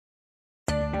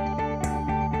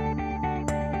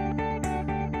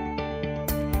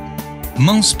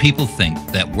Most people think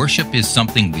that worship is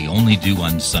something we only do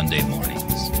on Sunday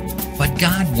mornings. But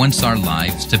God wants our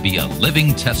lives to be a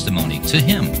living testimony to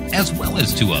Him as well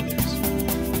as to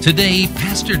others. Today,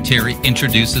 Pastor Terry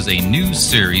introduces a new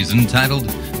series entitled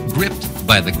Gripped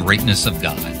by the Greatness of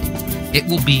God. It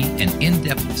will be an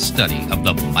in-depth study of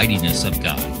the mightiness of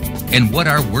God and what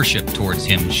our worship towards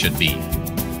Him should be.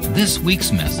 This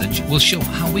week's message will show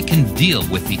how we can deal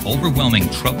with the overwhelming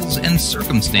troubles and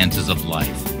circumstances of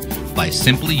life by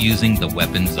simply using the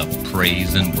weapons of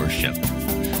praise and worship.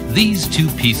 These two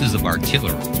pieces of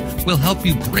artillery will help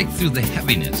you break through the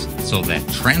heaviness so that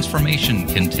transformation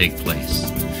can take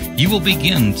place. You will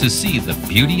begin to see the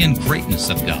beauty and greatness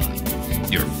of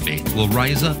God. Your faith will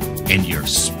rise up and your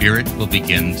spirit will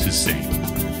begin to sing.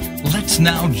 Let's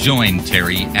now join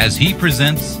Terry as he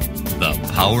presents The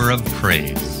Power of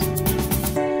Praise.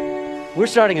 We're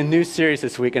starting a new series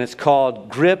this week, and it's called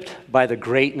Gripped by the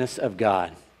Greatness of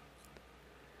God.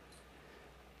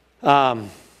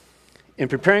 In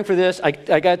preparing for this, I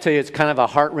got to tell you, it's kind of a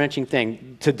heart-wrenching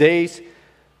thing. Today's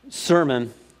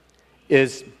sermon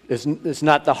is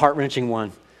not the heart-wrenching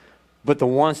one, but the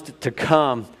ones to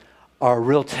come are a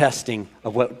real testing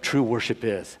of what true worship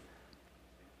is.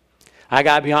 I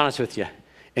got to be honest with you.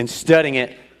 In studying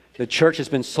it, the church has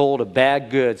been sold a bag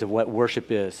goods of what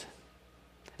worship is.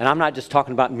 And I'm not just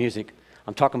talking about music.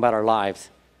 I'm talking about our lives.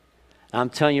 I'm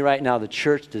telling you right now, the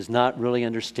church does not really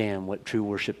understand what true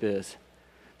worship is.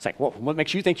 It's like, well, what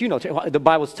makes you think you know? The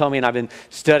Bible's telling me, and I've been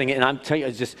studying it, and I'm telling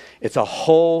you, it's a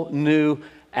whole new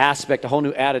aspect, a whole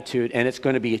new attitude, and it's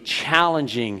going to be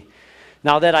challenging.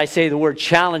 Now that I say the word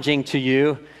challenging to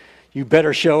you, you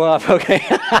better show up, okay?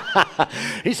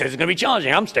 He says it's going to be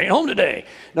challenging. I'm staying home today.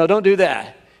 No, don't do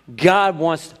that. God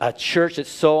wants a church that's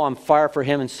so on fire for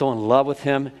Him and so in love with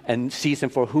Him and sees Him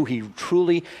for who He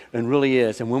truly and really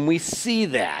is. And when we see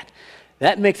that,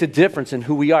 that makes a difference in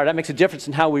who we are. That makes a difference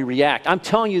in how we react. I'm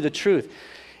telling you the truth.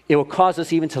 It will cause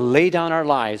us even to lay down our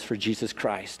lives for Jesus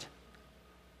Christ.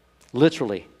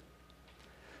 Literally.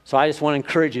 So I just want to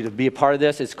encourage you to be a part of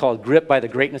this. It's called Gripped by the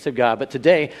Greatness of God. But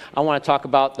today, I want to talk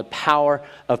about the power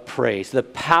of praise. The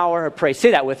power of praise.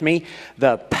 Say that with me.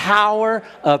 The power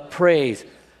of praise.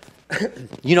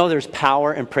 You know there's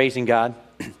power in praising God?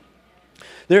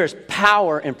 There is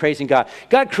power in praising God.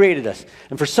 God created us.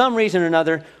 And for some reason or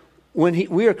another, when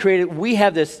we are created, we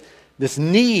have this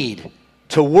need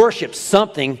to worship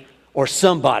something or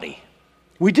somebody.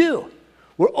 We do.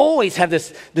 We always have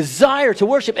this desire to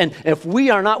worship. And if we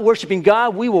are not worshiping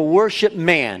God, we will worship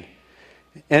man.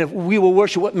 And if we will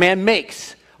worship what man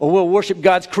makes. Or we'll worship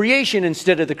God's creation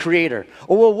instead of the Creator.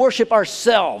 Or we'll worship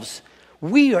ourselves.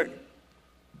 We are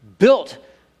built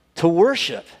to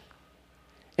worship.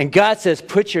 And God says,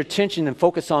 put your attention and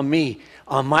focus on me,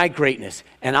 on my greatness,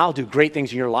 and I'll do great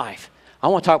things in your life. I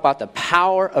want to talk about the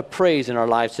power of praise in our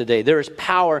lives today. There is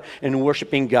power in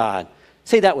worshiping God.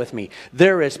 Say that with me.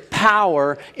 There is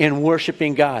power in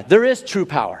worshiping God. There is true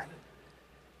power.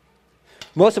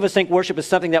 Most of us think worship is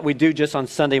something that we do just on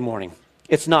Sunday morning.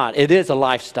 It's not. It is a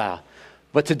lifestyle.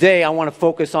 But today I want to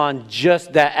focus on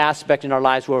just that aspect in our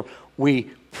lives where we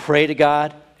pray to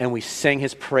God and we sing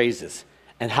His praises,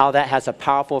 and how that has a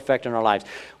powerful effect on our lives.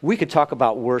 We could talk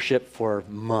about worship for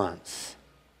months.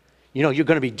 You know, you're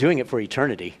going to be doing it for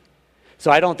eternity. So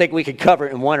I don't think we could cover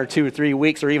it in 1 or 2 or 3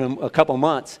 weeks or even a couple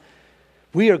months.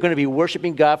 We are going to be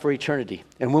worshiping God for eternity.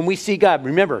 And when we see God,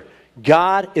 remember,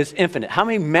 God is infinite. How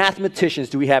many mathematicians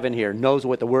do we have in here knows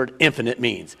what the word infinite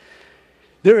means?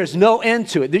 There is no end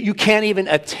to it. You can't even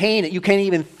attain it. You can't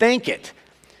even think it.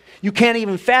 You can't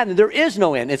even fathom it. There is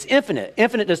no end. It's infinite.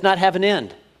 Infinite does not have an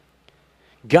end.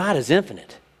 God is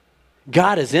infinite.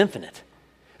 God is infinite.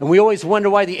 And we always wonder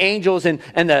why the angels and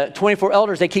the 24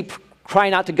 elders, they keep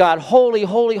crying out to God, holy,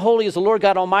 holy, holy is the Lord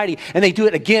God Almighty. And they do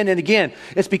it again and again.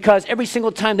 It's because every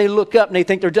single time they look up and they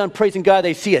think they're done praising God,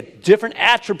 they see a different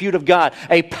attribute of God,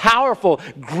 a powerful,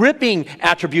 gripping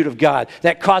attribute of God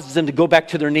that causes them to go back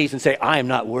to their knees and say, I am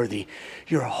not worthy.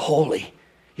 You're holy.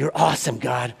 You're awesome,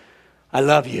 God. I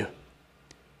love you.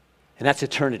 And that's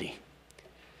eternity.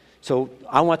 So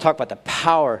I want to talk about the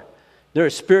power. There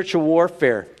is spiritual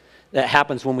warfare that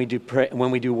happens when we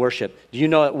do worship. Do you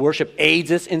know that worship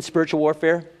aids us in spiritual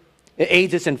warfare? It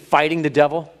aids us in fighting the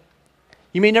devil.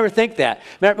 You may never think that.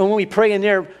 When we pray in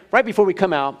there, right before we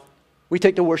come out, we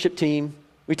take the worship team,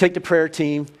 we take the prayer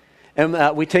team,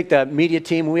 and we take the media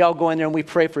team, and we all go in there and we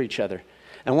pray for each other.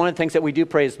 And one of the things that we do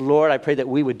pray is, Lord, I pray that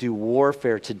we would do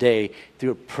warfare today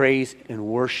through praise and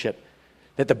worship.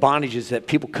 That the bondages that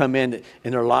people come in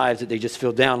their lives that they just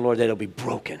feel down, Lord, that it'll be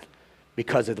broken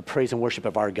because of the praise and worship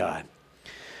of our God.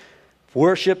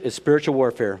 Worship is spiritual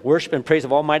warfare. Worship and praise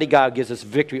of Almighty God gives us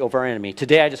victory over our enemy.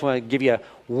 Today, I just want to give you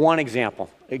one example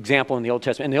in the Old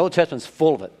Testament. And the Old Testament's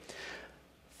full of it,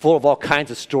 full of all kinds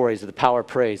of stories of the power of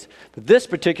praise. But this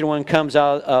particular one comes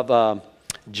out of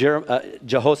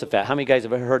Jehoshaphat. How many guys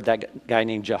have ever heard that guy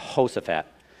named Jehoshaphat?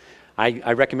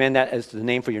 I recommend that as the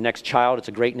name for your next child. It's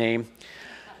a great name.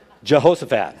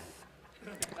 Jehoshaphat.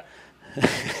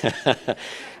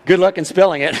 Good luck in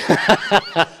spelling it.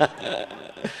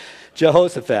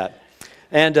 Jehoshaphat.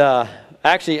 And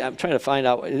actually, I'm trying to find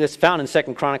out. It's found in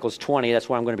 2 Chronicles 20. That's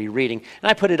what I'm going to be reading. And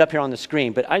I put it up here on the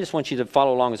screen, but I just want you to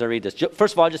follow along as I read this.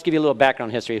 First of all, I'll just give you a little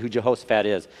background history of who Jehoshaphat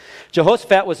is.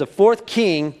 Jehoshaphat was the fourth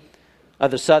king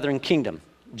of the southern kingdom,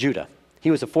 Judah. He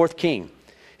was the fourth king.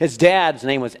 His dad's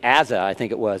name was Asa, I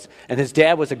think it was. And his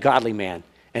dad was a godly man.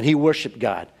 And he worshiped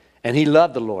God. And he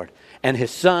loved the Lord. And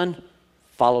his son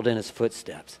followed in his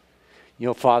footsteps. You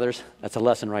know, fathers, that's a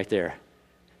lesson right there.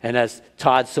 And as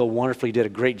Todd so wonderfully did a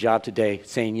great job today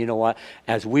saying, you know what,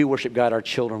 as we worship God, our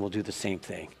children will do the same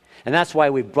thing. And that's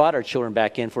why we brought our children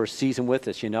back in for a season with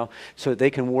us, you know, so that they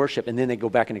can worship and then they go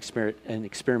back and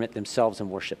experiment themselves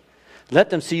in worship. Let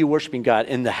them see you worshiping God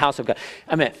in the house of God.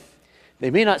 I mean,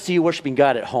 they may not see you worshiping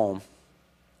God at home.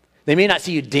 They may not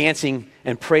see you dancing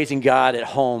and praising God at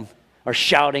home or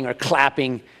shouting or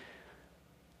clapping,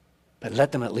 but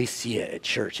let them at least see it at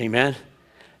church, amen?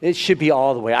 It should be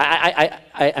all the way.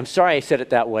 I'm sorry I said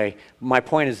it that way. My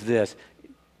point is this.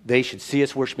 They should see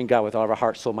us worshiping God with all of our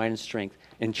heart, soul, mind, and strength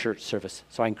in church service.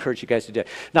 So I encourage you guys to do it.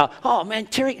 Now, oh man,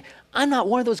 Terry, I'm not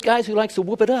one of those guys who likes to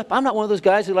whoop it up. I'm not one of those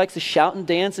guys who likes to shout and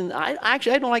dance. And I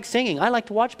don't like singing. I like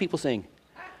to watch people sing.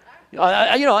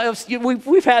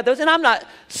 We've had those, and I'm not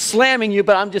slamming you,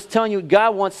 but I'm just telling you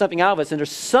God wants something out of us, and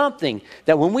there's something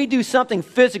that when we do something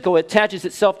physical, it attaches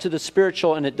itself to the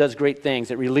spiritual, and it does great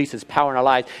things. It releases power in our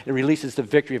lives. It releases the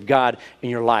victory of God in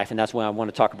your life, and that's what I want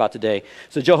to talk about today.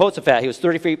 So Jehoshaphat, he was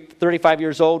 35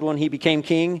 years old when he became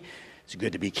king. It's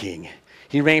good to be king.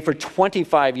 He reigned for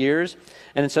 25 years,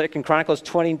 and in 2 Chronicles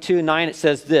 22:9, it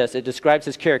says this. It describes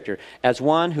his character as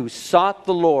one who sought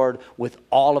the Lord with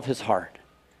all of his heart.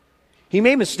 He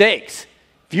made mistakes.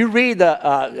 If you read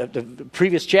the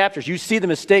previous chapters, you see the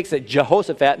mistakes that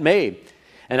Jehoshaphat made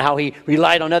and how he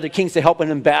relied on other kings to help him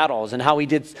in battles and how he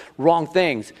did wrong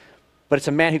things. But it's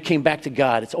a man who came back to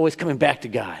God. It's always coming back to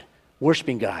God,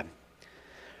 worshiping God.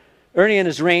 Early in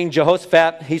his reign,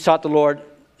 Jehoshaphat, he sought the Lord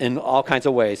in all kinds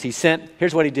of ways.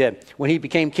 Here's what he did. When he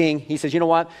became king, he says, you know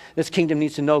what? This kingdom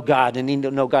needs to know God and need to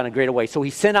know God in a greater way. So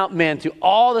he sent out men to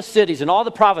all the cities and all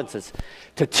the provinces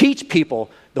to teach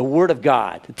people the word of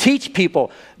God, to teach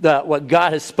people what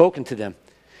God has spoken to them.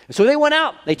 And so they went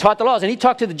out. They taught the laws. And he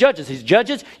talked to the judges. He says,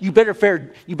 judges, you better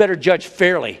judge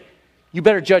fairly. You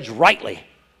better judge rightly.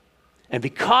 And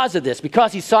because of this,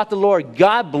 because he sought the Lord,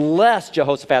 God blessed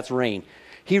Jehoshaphat's reign.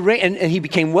 He reigned, and he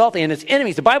became wealthy, and his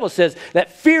enemies, the Bible says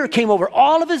that fear came over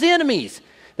all of his enemies.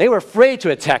 They were afraid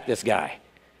to attack this guy.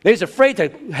 They was afraid to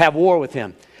have war with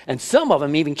him. And some of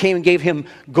them even came and gave him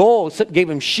gold, gave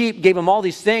him sheep, gave him all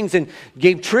these things, and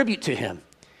gave tribute to him.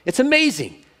 It's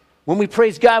amazing. When we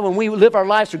praise God, when we live our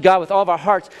lives for God with all of our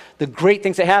hearts, the great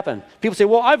things that happen. People say,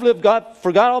 well, I've lived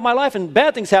for God all my life, and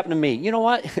bad things happen to me. You know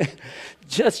what?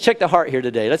 Just check the heart here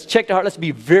today. Let's check the heart. Let's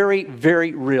be very,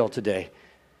 very real today.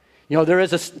 You know, there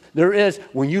is,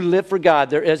 when you live for God,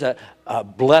 there is a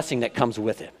blessing that comes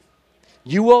with it.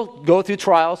 You will go through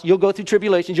trials, you'll go through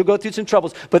tribulations, you'll go through some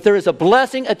troubles, but there is a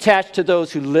blessing attached to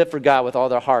those who live for God with all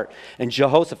their heart. And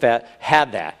Jehoshaphat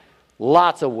had that.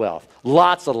 Lots of wealth,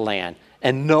 lots of land,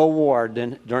 and no war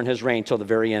during his reign till the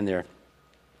very end there.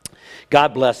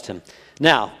 God blessed him.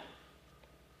 Now,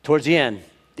 towards the end,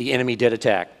 the enemy did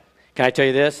attack. Can I tell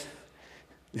you this?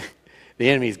 The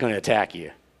enemy is going to attack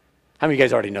you. How many of you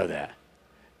guys already know that?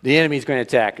 The enemy is going to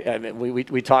attack.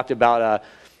 We talked about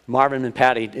Marvin and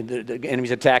Patty. The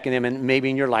enemy's attacking them, and maybe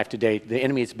in your life today, the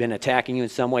enemy has been attacking you in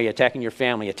some way, attacking your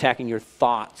family, attacking your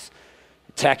thoughts,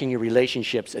 attacking your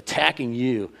relationships, attacking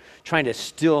you, trying to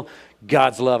steal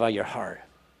God's love out of your heart.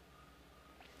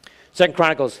 2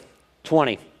 Chronicles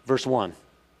 20, verse 1.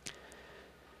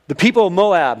 The people of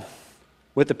Moab,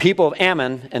 with the people of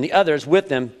Ammon and the others with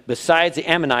them, besides the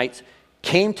Ammonites,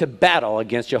 came to battle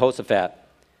against Jehoshaphat.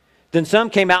 Then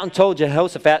some came out and told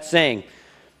Jehoshaphat, saying,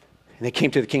 and they came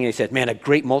to the king and they said, man, a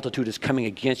great multitude is coming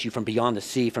against you from beyond the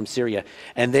sea, from Syria,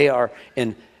 and they are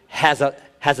in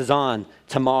Hazazon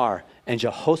Tamar. And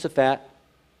Jehoshaphat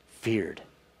feared.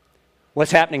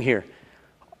 What's happening here?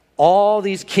 All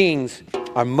these kings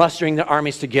are mustering their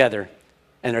armies together,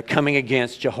 and they're coming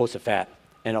against Jehoshaphat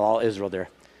and all Israel there,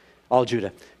 all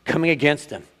Judah, coming against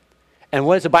them. And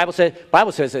what does the Bible say? The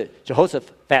Bible says that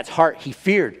Jehoshaphat's heart, he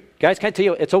feared Guys, can I tell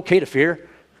you, it's okay to fear.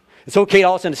 It's okay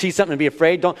all of a sudden to see something and be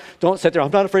afraid. Don't sit there, I'm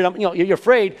not afraid. You're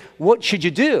afraid. What should you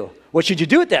do? What should you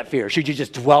do with that fear? Should you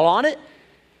just dwell on it?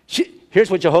 Here's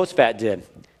what Jehoshaphat did. It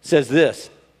says this.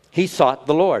 He sought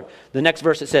the Lord. The next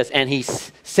verse it says, and he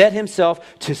set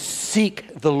himself to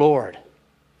seek the Lord.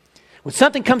 When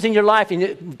something comes in your life and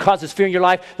it causes fear in your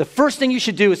life, the first thing you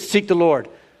should do is seek the Lord.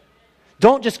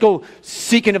 Don't just go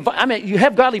seeking advice. I mean, you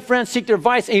have godly friends, seek their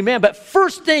advice, amen. But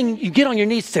first thing, you get on your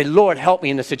knees and say, Lord, help me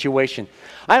in this situation.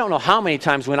 I don't know how many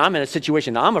times when I'm in a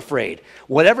situation I'm afraid,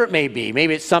 whatever it may be.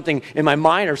 Maybe it's something in my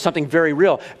mind or something very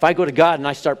real. If I go to God and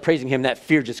I start praising him, that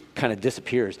fear just kind of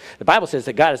disappears. The Bible says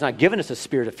that God has not given us a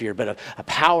spirit of fear, but a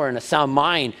power and a sound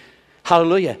mind.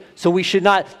 Hallelujah. So we should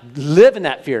not live in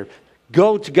that fear.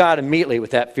 Go to God immediately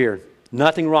with that fear.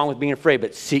 Nothing wrong with being afraid,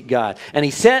 but seek God. And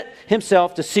he set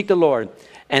himself to seek the Lord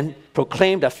and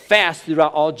proclaimed a fast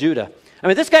throughout all Judah. I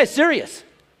mean, this guy's serious.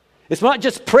 It's not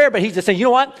just prayer, but he's just saying, you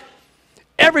know what?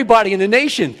 Everybody in the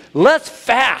nation, let's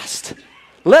fast.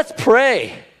 Let's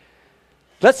pray.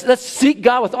 Let's seek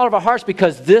God with all of our hearts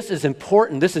because this is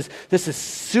important. This is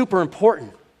super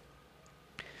important.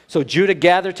 So Judah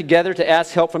gathered together to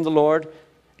ask help from the Lord,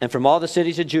 and from all the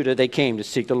cities of Judah they came to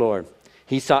seek the Lord.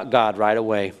 He sought God right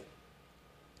away.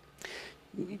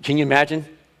 Can you imagine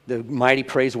the mighty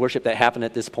praise worship that happened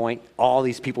at this point? All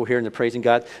these people here and they're praising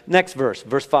God. Next verse,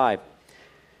 verse 5.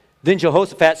 Then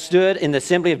Jehoshaphat stood in the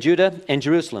assembly of Judah and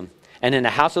Jerusalem and in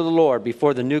the house of the Lord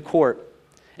before the new court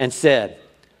and said,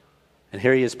 and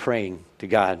here he is praying to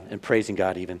God and praising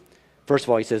God even. First of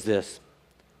all, he says this,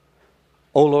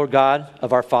 O Lord God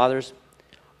of our fathers,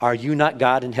 are you not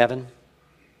God in heaven?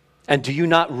 And do you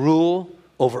not rule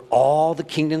over all the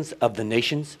kingdoms of the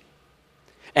nations?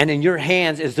 And in your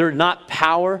hands is there not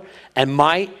power and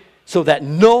might so that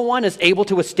no one is able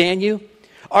to withstand you?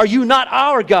 Are you not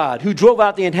our God who drove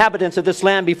out the inhabitants of this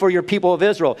land before your people of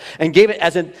Israel and gave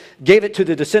it to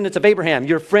the descendants of Abraham,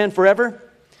 your friend forever?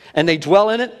 And they dwell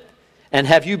in it? And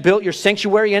have you built your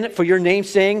sanctuary in it for your name,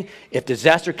 saying, if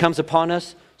disaster comes upon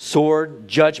us, sword,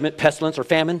 judgment, pestilence, or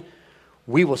famine,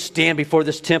 we will stand before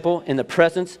this temple in the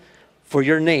presence, for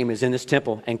your name is in this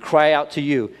temple, and cry out to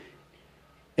you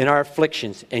in our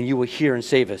afflictions, and you will hear and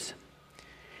save us.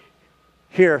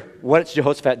 Here, what's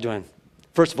Jehoshaphat doing?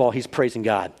 First of all, he's praising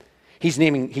God. He's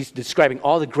describing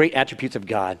all the great attributes of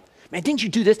God. Man, didn't you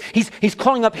do this? He's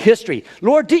calling up history.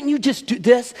 Lord, didn't you just do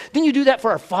this? Didn't you do that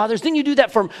for our fathers? Didn't you do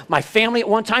that for my family at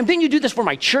one time? Didn't you do this for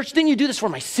my church? Didn't you do this for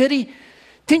my city?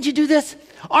 Didn't you do this?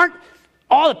 Aren't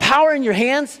all the power in your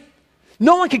hands?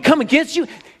 No one can come against you.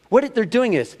 What they're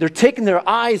doing is they're taking their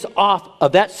eyes off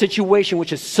of that situation,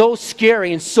 which is so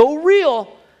scary and so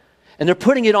real, and they're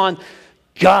putting it on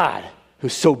God,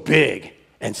 who's so big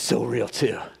and so real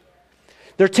too.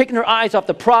 They're taking their eyes off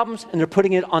the problems and they're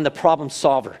putting it on the problem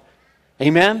solver.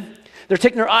 Amen? They're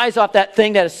taking their eyes off that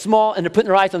thing that is small and they're putting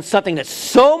their eyes on something that's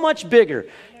so much bigger,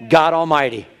 God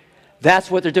Almighty. That's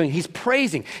what they're doing. He's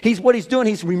praising. What he's doing,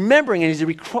 he's remembering and he's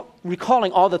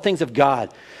recalling all the things of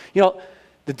God. You know,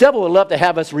 the devil would love to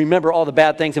have us remember all the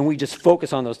bad things and we just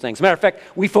focus on those things. As a matter of fact,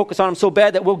 we focus on them so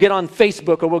bad that we'll get on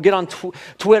Facebook or we'll get on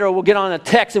Twitter or we'll get on a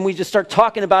text and we just start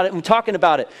talking about it and talking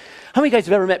about it. How many of you guys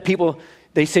have ever met people,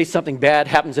 they say something bad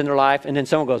happens in their life and then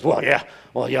someone goes, well,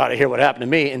 you ought to hear what happened to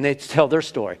me, and they tell their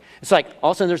story. It's like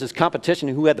all of a sudden there's this competition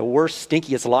who had the worst,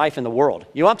 stinkiest life in the world.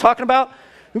 You know what I'm talking about?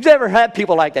 Who's ever had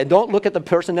people like that? Don't look at the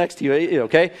person next to you,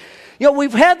 okay? You know,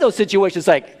 we've had those situations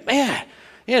like, man,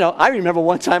 you know, I remember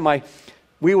one time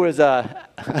we was at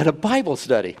a Bible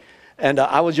study, and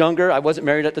I was younger. I wasn't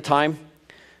married at the time,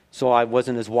 so I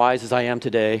wasn't as wise as I am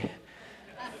today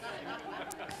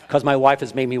because my wife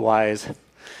has made me wise.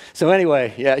 So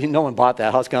anyway, yeah, no one bought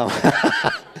that. How's it going?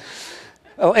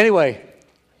 Oh, anyway,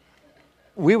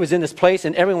 we was in this place,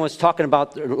 and everyone was talking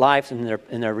about their lives and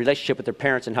their relationship with their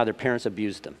parents and how their parents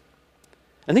abused them.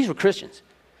 And these were Christians.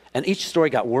 And each story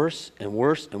got worse and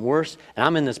worse and worse. And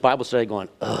I'm in this Bible study going,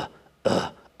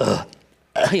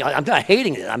 You know, I'm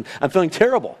hating it. I'm feeling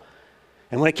terrible.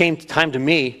 And when it came time to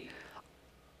me,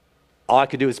 all I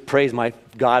could do is praise my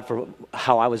God for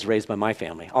how I was raised by my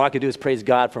family. All I could do is praise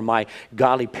God for my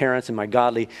godly parents and my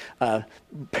godly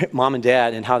mom and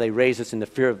dad and how they raised us in the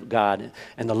fear of God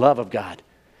and the love of God.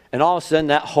 And all of a sudden,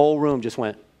 that whole room just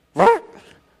went, and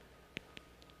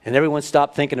everyone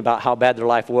stopped thinking about how bad their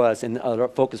life was, and their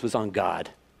focus was on God.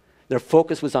 Their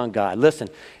focus was on God. Listen,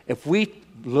 if we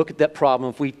look at that problem,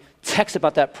 if we text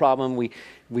about that problem,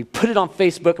 we put it on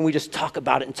Facebook and we just talk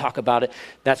about it,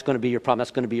 that's going to be your problem.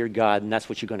 That's going to be your God, and that's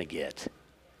what you're going to get.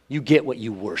 You get what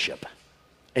you worship.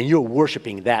 And you're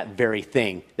worshiping that very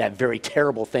thing, that very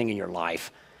terrible thing in your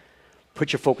life.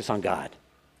 Put your focus on God.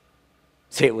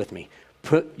 Say it with me.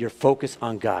 Put your focus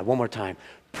on God. One more time.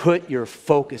 Put your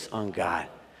focus on God.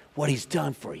 What he's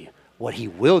done for you, what he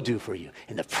will do for you,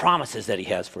 and the promises that he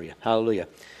has for you. Hallelujah.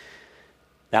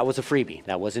 That was a freebie.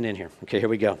 That wasn't in here. Okay, here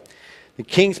we go. The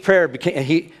king's prayer became,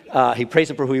 he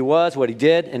praised him for who he was, what he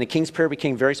did, and the king's prayer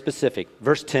became very specific.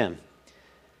 Verse 10.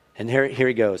 And here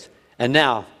he goes. And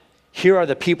now, here are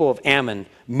the people of Ammon,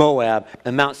 Moab,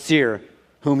 and Mount Seir,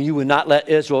 whom you would not let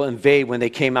Israel invade when they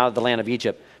came out of the land of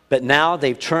Egypt. But now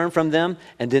they've turned from them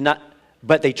and did not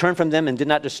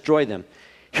destroy them.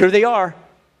 Here they are,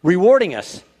 rewarding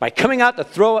us by coming out to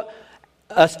throw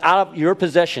us out of your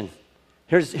possession.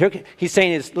 He's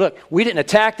saying is, look, we didn't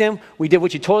attack them. We did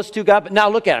what you told us to, God. But now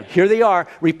look at them. Here they are,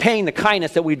 repaying the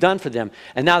kindness that we've done for them.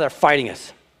 And now they're fighting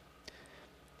us.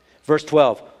 Verse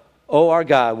 12. Oh, our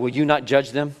God, will you not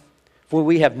judge them? For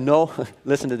we have no,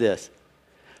 listen to this.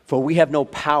 For we have no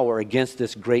power against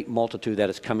this great multitude that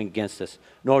is coming against us,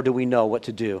 nor do we know what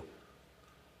to do.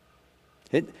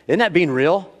 Isn't that being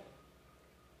real?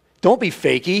 Don't be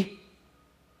fakey.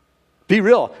 Be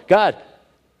real. God,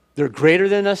 they're greater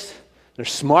than us. They're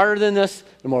smarter than us.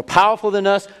 They're more powerful than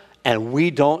us. And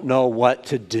we don't know what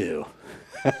to do.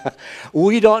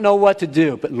 We don't know what to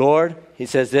do. But Lord, he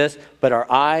says this, but our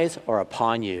eyes are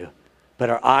upon you. But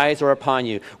our eyes are upon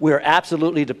you. We are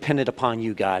absolutely dependent upon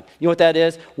you, God. You know what that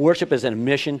is? Worship is an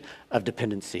admission of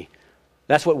dependency.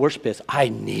 That's what worship is. I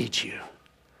need you.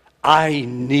 I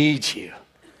need you.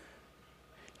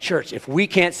 Church, if we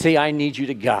can't say I need you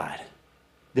to God,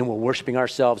 then we're worshiping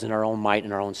ourselves in our own might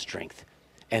and our own strength.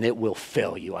 And it will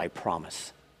fail you, I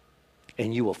promise.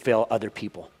 And you will fail other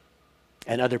people.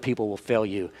 And other people will fail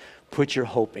you. Put your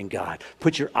hope in God.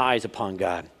 Put your eyes upon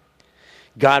God.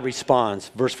 God responds,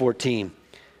 verse 14.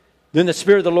 Then the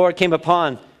Spirit of the Lord came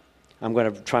upon, I'm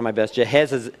going to try my best,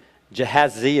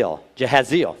 Jehaziel.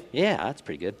 Yeah, that's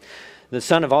pretty good. The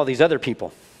son of all these other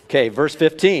people. Okay, verse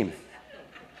 15.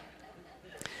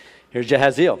 Here's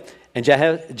Jehaziel. And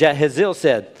Jehaziel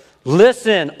said,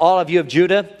 listen, all of you of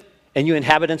Judah, and you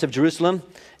inhabitants of Jerusalem,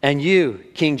 and you,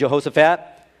 King Jehoshaphat,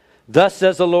 thus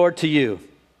says the Lord to you.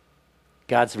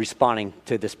 God's responding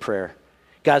to this prayer.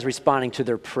 God's responding to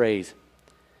their praise.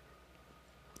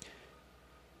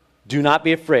 Do not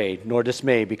be afraid nor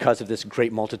dismayed because of this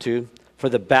great multitude, for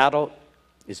the battle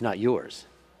is not yours,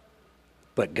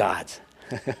 but God's.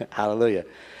 Hallelujah.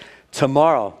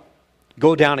 Tomorrow,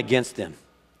 go down against them.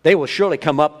 They will surely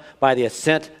come up by the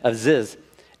ascent of Ziz,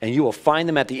 and you will find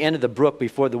them at the end of the brook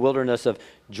before the wilderness of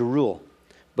Jeruel.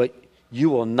 But you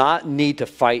will not need to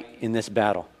fight in this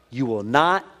battle. You will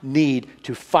not need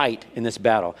to fight in this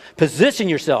battle. Position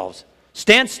yourselves.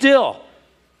 Stand still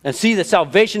and see the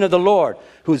salvation of the Lord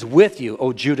who is with you,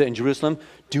 O Judah and Jerusalem.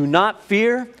 Do not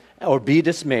fear or be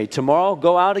dismayed. Tomorrow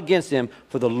go out against them,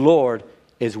 for the Lord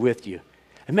is with you.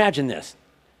 Imagine this.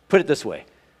 Put it this way.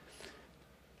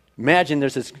 Imagine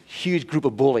there's this huge group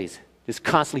of bullies that's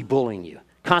constantly bullying you,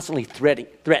 constantly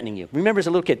threatening you. Remember as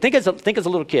a little kid. Think as a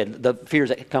little kid, the fears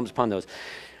that comes upon those.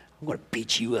 I'm going to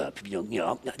beat you up. What do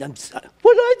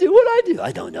I do?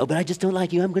 I don't know, but I just don't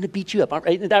like you. I'm going to beat you up.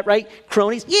 Right? Isn't that right?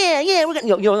 Cronies? Yeah. We're gonna,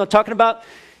 you know what I'm talking about?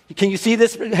 Can you see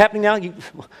this happening now?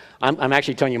 I'm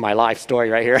actually telling you my life story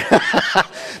right here.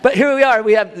 But here we are.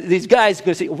 We have these guys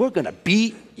going to say, we're going to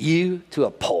beat you to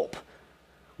a pulp.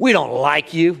 We don't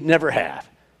like you. Never have.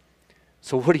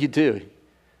 So what do?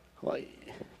 Well,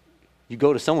 you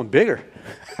go to someone bigger.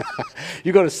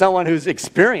 You go to someone who's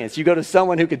experienced. You go to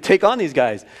someone who could take on these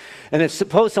guys. And if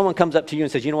suppose someone comes up to you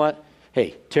and says, you know what?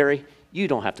 Hey, Terry, you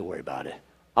don't have to worry about it.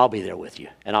 I'll be there with you,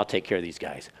 and I'll take care of these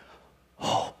guys.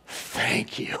 Oh,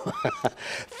 thank you.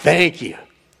 Thank you.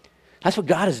 That's what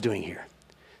God is doing here.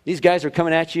 These guys are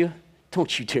coming at you.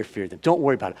 Don't you dare fear them. Don't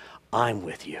worry about it. I'm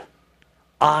with you.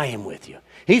 I am with you.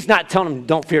 He's not telling them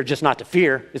don't fear just not to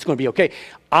fear. It's going to be okay.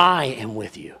 I am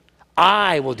with you.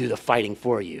 I will do the fighting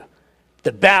for you.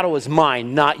 The battle is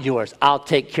mine, not yours. I'll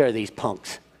take care of these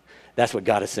punks. That's what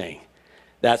God is saying.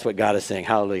 That's what God is saying.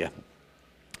 Hallelujah.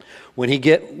 When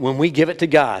we give it to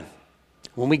God,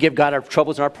 when we give God our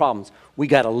troubles and our problems, we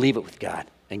got to leave it with God,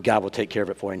 and God will take care of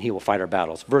it for us, and he will fight our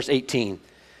battles. Verse 18.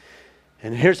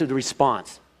 And here's the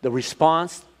response. The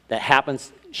response that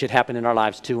should happen in our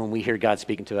lives too when we hear God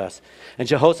speaking to us. And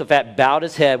Jehoshaphat bowed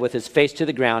his head with his face to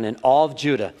the ground, and all of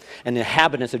Judah and the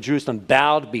inhabitants of Jerusalem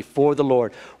bowed before the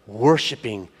Lord,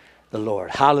 worshiping the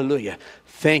Lord. Hallelujah.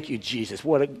 Thank you, Jesus.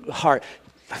 What a heart.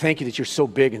 Thank you that you're so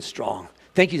big and strong.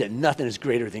 Thank you that nothing is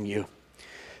greater than you.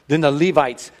 Then the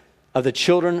Levites of the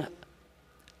children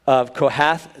of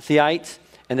Kohathites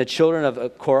and the children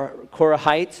of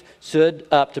Korahites stood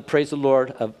up to praise the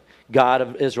Lord of God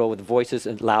of Israel with voices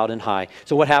loud and high.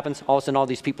 So what happens? All of a sudden, all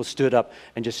these people stood up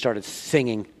and just started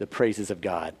singing the praises of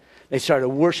God. They started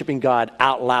worshiping God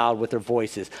out loud with their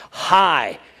voices,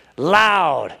 high,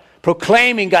 loud,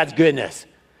 proclaiming God's goodness.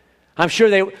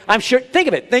 Think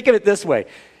of it this way.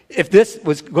 If this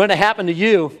was going to happen to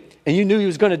you, and you knew he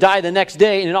was going to die the next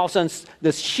day, and then all of a sudden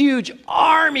this huge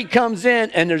army comes in,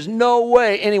 and there's no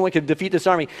way anyone could defeat this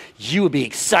army, you would be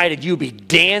excited, you would be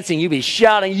dancing, you'd be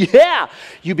shouting, yeah,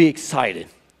 you'd be excited.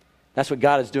 That's what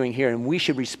God is doing here, and we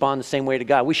should respond the same way to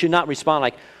God. We should not respond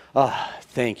like, oh,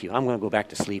 thank you, I'm going to go back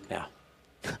to sleep now.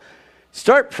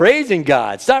 Start praising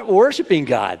God. Start worshiping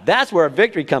God. That's where our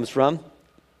victory comes from.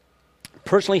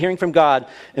 Personally hearing from God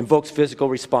invokes physical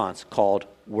response called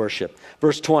worship.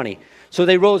 Verse 20. So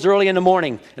they rose early in the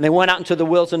morning, and they went out into the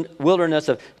wilderness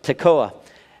of Tekoa.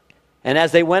 And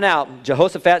as they went out,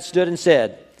 Jehoshaphat stood and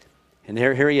said, and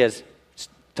here he is,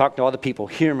 talking to all the people,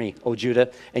 hear me, O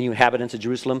Judah, and you inhabitants of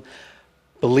Jerusalem.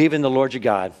 Believe in the Lord your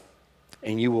God,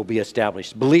 and you will be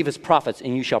established. Believe his prophets,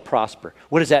 and you shall prosper.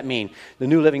 What does that mean? The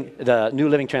New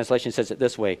Living Translation says it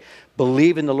this way.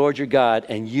 Believe in the Lord your God,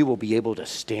 and you will be able to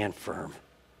stand firm.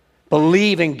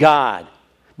 Believe in God.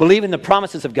 Believe in the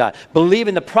promises of God. Believe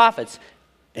in the prophets,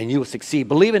 and you will succeed.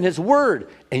 Believe in his word,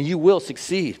 and you will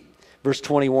succeed. Verse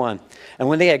 21. And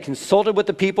when they had consulted with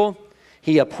the people,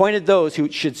 he appointed those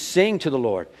who should sing to the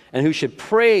Lord and who should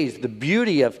praise the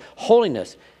beauty of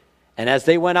holiness. And as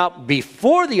they went out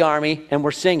before the army and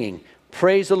were singing,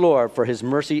 praise the Lord, for his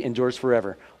mercy endures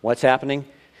forever. What's happening?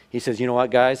 He says, you know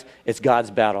what, guys? It's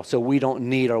God's battle, so we don't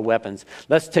need our weapons.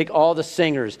 Let's take all the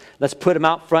singers. Let's put them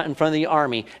out front in front of the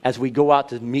army as we go out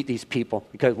to meet these people,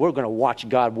 because we're going to watch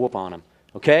God whoop on them,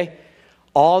 okay?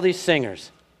 All these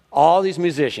singers, all these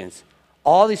musicians,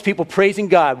 all these people praising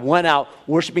God went out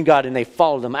worshiping God, and they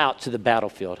followed them out to the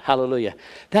battlefield. Hallelujah.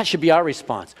 That should be our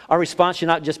response. Our response should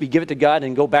not just be give it to God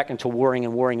and go back into worrying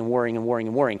and worrying and worrying and worrying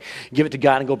and worrying. Give it to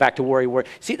God and go back to worry.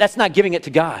 See, that's not giving it to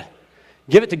God.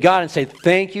 Give it to God and say,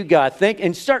 thank you, God.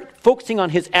 And start focusing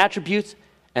on his attributes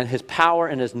and his power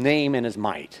and his name and his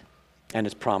might and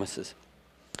his promises.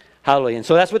 Hallelujah. And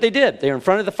so that's what they did. They were in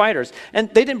front of the fighters, and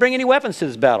they didn't bring any weapons to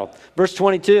this battle. Verse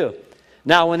 22.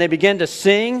 Now, when they began to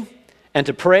sing and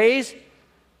to praise,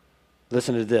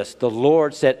 listen to this. The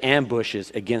Lord set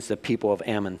ambushes against the people of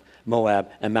Ammon, Moab,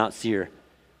 and Mount Seir,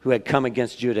 who had come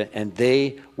against Judah, and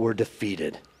they were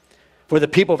defeated. For the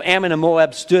people of Ammon and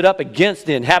Moab stood up against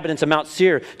the inhabitants of Mount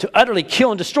Seir to utterly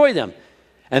kill and destroy them.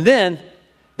 And when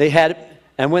they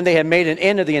had made an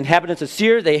end of the inhabitants of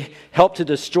Seir, they helped to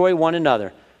destroy one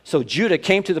another. So Judah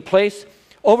came to the place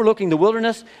overlooking the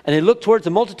wilderness, and they looked towards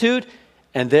the multitude,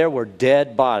 and there were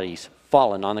dead bodies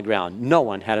fallen on the ground. No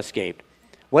one had escaped.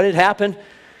 What had happened?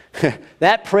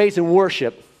 That praise and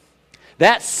worship,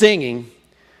 that singing,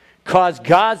 caused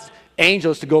God's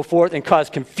angels to go forth and cause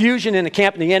confusion in the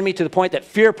camp of the enemy, to the point that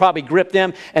fear probably gripped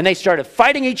them, and they started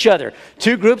fighting each other.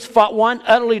 Two groups fought one,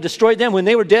 utterly destroyed them. When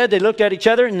they were dead, they looked at each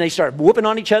other and they started whooping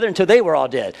on each other until they were all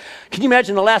dead. Can you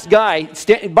imagine the last guy?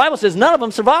 The Bible says none of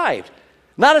them survived.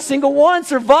 Not a single one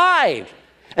survived.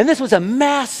 And this was a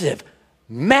massive,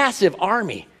 massive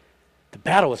army. The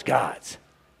battle was God's.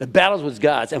 The battle was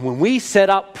God's. And when we set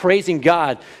out praising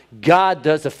God, God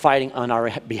does the fighting on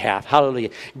our behalf. Hallelujah.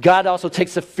 God also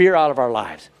takes the fear out of our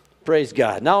lives. Praise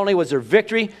God. Not only was there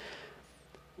victory,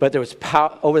 but there was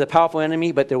power over the powerful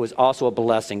enemy, but there was also a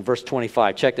blessing. Verse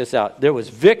 25, check this out. There was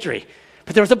victory,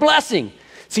 but there was a blessing.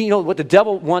 See, you know what the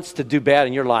devil wants to do bad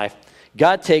in your life,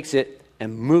 God takes it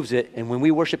and moves it, and when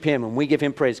we worship him and we give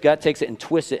him praise, God takes it and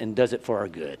twists it and does it for our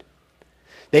good.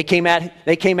 They came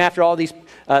after all these,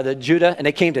 the Judah, and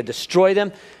they came to destroy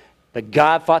them. But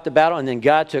God fought the battle, and then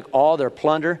God took all their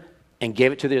plunder and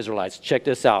gave it to the Israelites. Check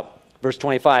this out. Verse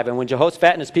 25, and when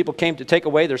Jehoshaphat and his people came to take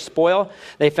away their spoil,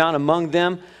 they found among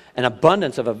them an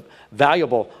abundance of a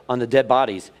valuable on the dead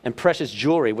bodies and precious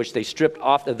jewelry, which they stripped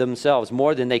off of themselves,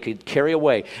 more than they could carry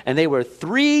away. And they were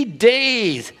 3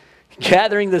 days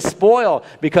gathering the spoil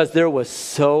because there was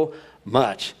so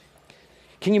much.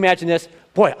 Can you imagine this?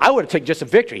 Boy, I would have taken just a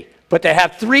victory. But to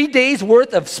have 3 days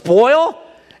worth of spoil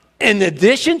in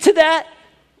addition to that,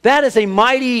 that is a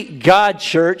mighty God,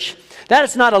 church. That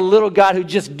is not a little God who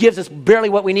just gives us barely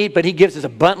what we need, but he gives us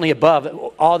abundantly above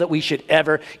all that we should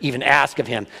ever even ask of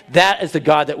him. That is the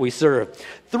God that we serve.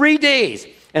 3 days.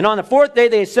 And on the 4th day,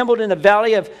 they assembled in the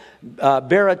valley of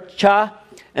Berachah,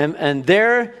 and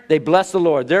there they blessed the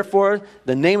Lord. Therefore,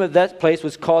 the name of that place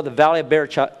was called the valley of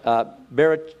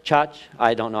Berachah.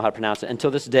 I don't know how to pronounce it,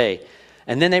 until this day.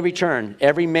 And then they returned,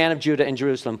 every man of Judah and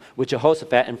Jerusalem, with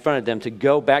Jehoshaphat in front of them, to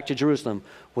go back to Jerusalem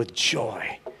with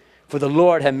joy. For the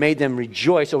Lord had made them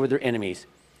rejoice over their enemies.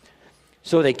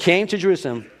 So they came to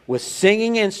Jerusalem with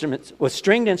singing instruments, with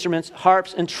stringed instruments,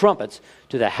 harps, and trumpets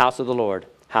to the house of the Lord.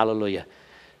 Hallelujah.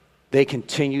 They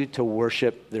continued to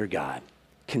worship their God.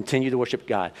 Continue to worship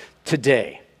God.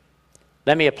 Today,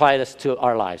 let me apply this to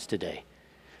our lives today.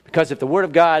 Because if the Word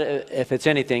of God, if it's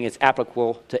anything, it's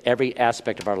applicable to every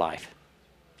aspect of our life.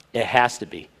 It has to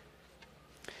be.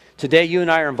 Today, you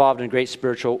and I are involved in great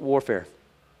spiritual warfare.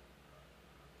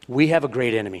 We have a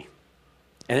great enemy.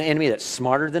 An enemy that's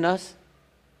smarter than us,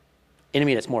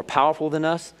 enemy that's more powerful than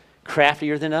us,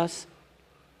 craftier than us,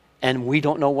 and we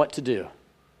don't know what to do.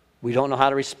 We don't know how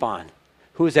to respond.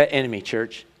 Who is that enemy,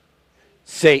 church?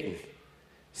 Satan.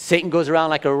 Satan goes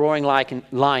around like a roaring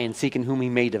lion seeking whom he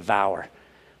may devour.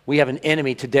 We have an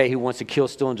enemy today who wants to kill,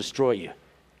 steal, and destroy you.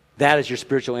 That is your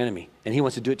spiritual enemy. And he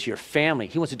wants to do it to your family.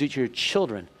 He wants to do it to your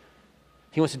children.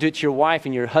 He wants to do it to your wife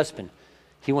and your husband.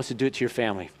 He wants to do it to your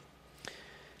family.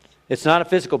 It's not a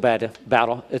physical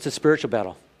battle. It's a spiritual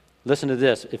battle. Listen to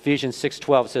this. Ephesians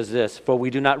 6:12 says this, "For we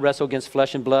do not wrestle against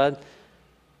flesh and blood."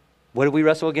 What do we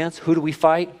wrestle against? Who do we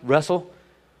fight, wrestle?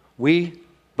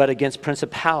 But against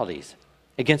principalities,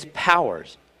 against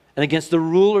powers, and against the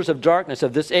rulers of darkness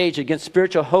of this age, against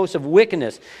spiritual hosts of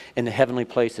wickedness in the heavenly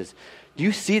places. Do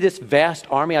you see this vast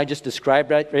army I just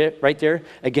described right there?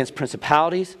 Against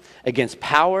principalities, against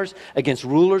powers, against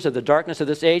rulers of the darkness of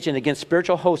this age, and against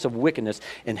spiritual hosts of wickedness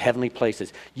in heavenly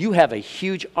places. You have a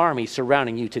huge army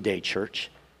surrounding you today, church,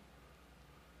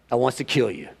 that wants to kill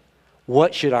you.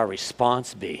 What should our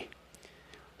response be?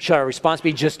 Should our response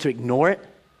be just to ignore it,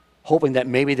 hoping that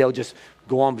maybe they'll just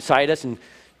go on beside us and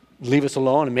leave us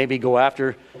alone and maybe go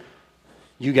after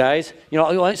you guys? You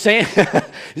know what I'm saying?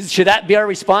 Should that be our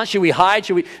response? Should we hide?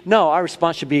 No, our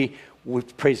response should be, we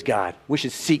praise God. We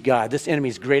should seek God. This enemy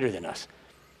is greater than us.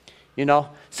 You know,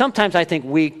 sometimes I think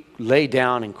we lay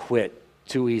down and quit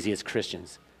too easy as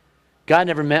Christians. God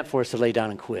never meant for us to lay down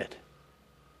and quit.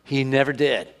 He never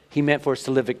did. He meant for us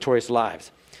to live victorious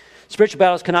lives. Spiritual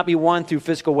battles cannot be won through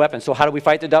physical weapons. So how do we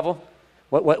fight the devil?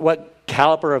 What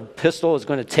caliber of pistol is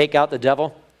going to take out the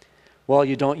devil? Well,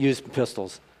 you don't use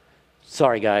pistols.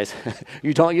 Sorry, guys.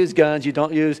 You don't use guns. You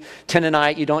don't use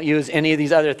tendonite. You don't use any of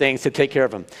these other things to take care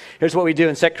of them. Here's what we do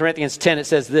in 2 Corinthians 10. It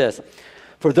says this,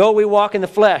 "For though we walk in the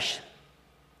flesh,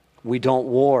 we don't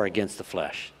war against the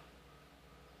flesh."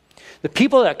 The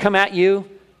people that come at you,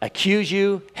 accuse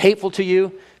you, hateful to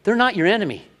you, they're not your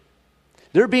enemy.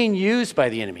 They're being used by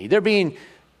the enemy. They're being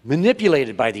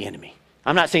manipulated by the enemy.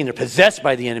 I'm not saying they're possessed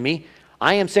by the enemy.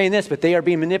 I am saying this, but they are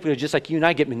being manipulated just like you and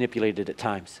I get manipulated at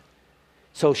times.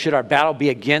 So should our battle be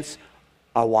against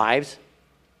our wives?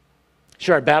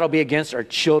 Should our battle be against our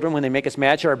children when they make us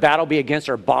mad? Should our battle be against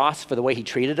our boss for the way he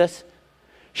treated us?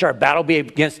 Should our battle be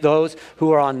against those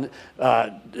who are on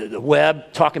the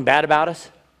web talking bad about us?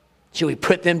 Should we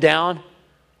put them down?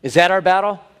 Is that our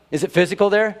battle? Is it physical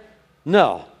there?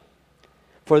 No.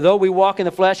 For though we walk in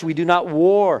the flesh, we do not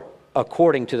war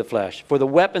according to the flesh. For the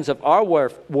weapons of our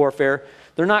warfare,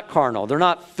 they're not carnal, they're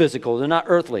not physical, they're not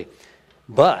earthly.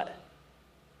 But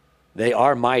they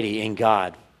are mighty in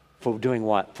God for doing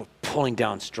what? For pulling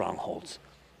down strongholds.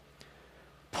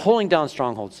 Pulling down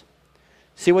strongholds.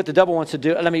 See what the devil wants to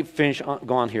do? Let me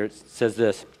go on here. It says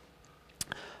this.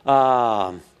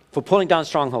 For pulling down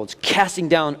strongholds, casting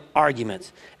down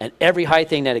arguments, and every high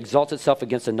thing that exalts itself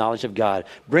against the knowledge of God,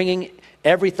 bringing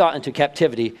every thought into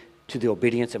captivity to the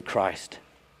obedience of Christ.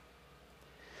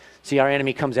 See, our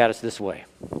enemy comes at us this way.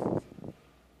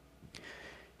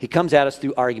 He comes at us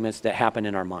through arguments that happen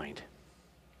in our mind.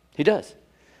 He does.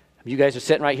 You guys are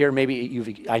sitting right here.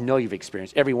 Maybe I know you've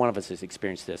experienced. Every one of us has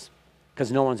experienced this,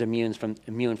 because no one's immune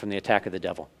from the attack of the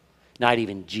devil, not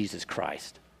even Jesus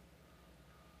Christ.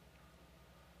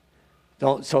 I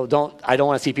don't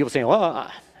want to see people saying,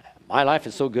 "Well, my life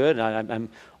is so good, and I'm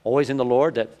always in the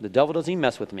Lord that the devil doesn't even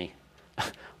mess with me."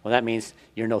 Well, that means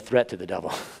you're no threat to the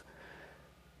devil.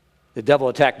 The devil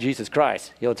attacked Jesus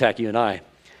Christ. He'll attack you and I.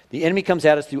 The enemy comes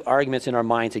at us through arguments in our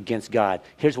minds against God.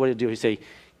 Here's what he'll do. He'll say,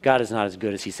 God is not as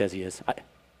good as he says he is.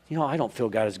 I don't feel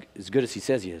God is as good as he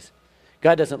says he is.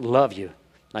 God doesn't love you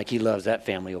like he loves that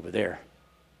family over there.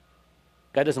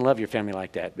 God doesn't love your family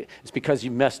like that. It's because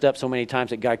you messed up so many times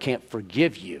that God can't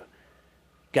forgive you.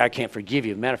 God can't forgive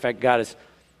you. Matter of fact,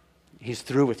 he's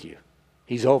through with you.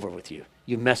 He's over with you.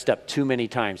 You messed up too many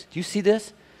times. Do you see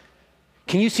this?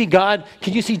 Can you see God?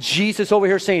 Can you see Jesus over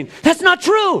here saying, "That's not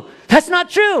true. That's not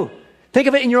true"? Think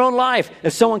of it in your own life.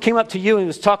 If someone came up to you and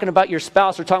was talking about your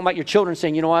spouse or talking about your children,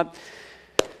 saying, "You know what?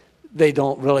 They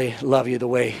don't really love you the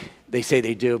way they say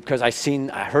they do, because I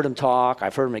heard them talk.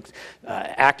 I've heard them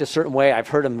act a certain way. I've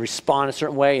heard them respond a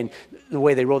certain way, and the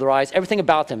way they roll their eyes. Everything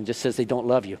about them just says they don't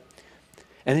love you."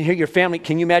 And then here your family,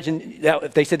 can you imagine that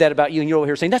if they said that about you and you're over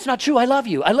here saying, that's not true, I love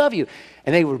you, I love you.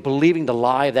 And they were believing the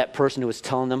lie of that person who was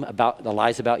telling them about the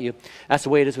lies about you. That's the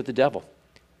way it is with the devil.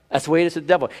 That's the way it is with the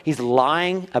devil. He's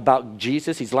lying about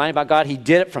Jesus. He's lying about God. He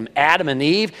did it from Adam and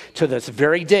Eve to this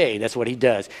very day. That's what he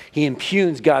does. He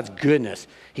impugns God's goodness.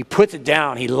 He puts it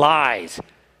down. He lies.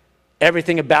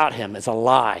 Everything about him is a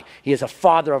lie. He is a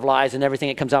father of lies, and everything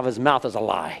that comes out of his mouth is a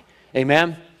lie.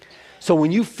 Amen? So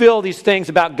when you feel these things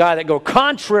about God that go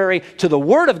contrary to the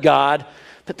Word of God,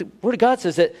 but the Word of God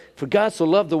says that for God so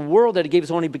loved the world that he gave his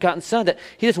only begotten Son, that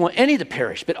he doesn't want any to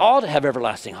perish, but all to have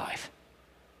everlasting life.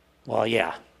 Well,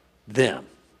 yeah, them,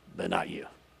 but not you.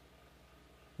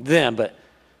 Them, but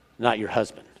not your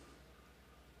husband.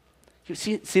 You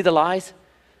see the lies?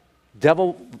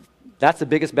 Devil, that's the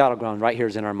biggest battleground right here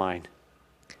is in our mind.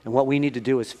 And what we need to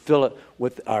do is fill it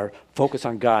with our focus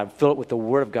on God, fill it with the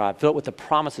Word of God, fill it with the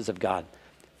promises of God,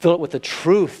 fill it with the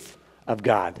truth of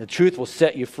God. The truth will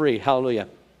set you free. Hallelujah.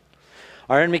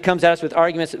 Our enemy comes at us with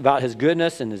arguments about his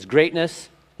goodness and his greatness.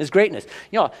 His greatness.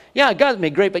 You know, yeah, God's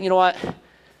made great, but you know what?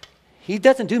 He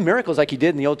doesn't do miracles like he did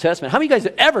in the Old Testament. How many of you guys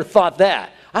have ever thought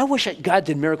that? I wish God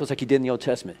did miracles like he did in the Old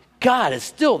Testament. God is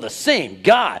still the same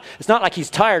God. It's not like he's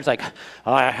tired. It's like,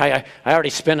 oh, I already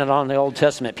spent it on the Old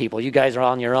Testament people. You guys are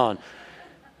on your own.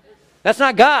 That's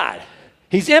not God.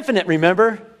 He's infinite,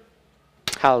 remember?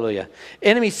 Hallelujah.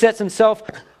 Enemy sets himself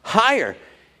higher.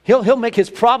 He'll make his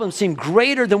problems seem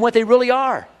greater than what they really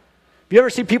are. You ever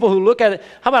see people who look at it?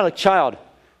 How about a child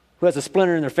who has a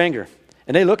splinter in their finger?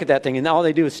 And they look at that thing, and all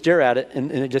they do is stare at it,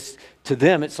 and it just, to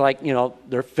them, it's like, you know,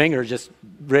 their finger is just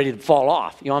ready to fall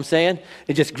off. You know what I'm saying?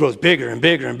 It just grows bigger and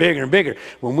bigger and bigger and bigger.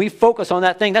 When we focus on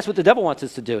that thing, that's what the devil wants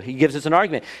us to do. He gives us an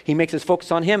argument. He makes us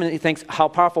focus on him, and he thinks how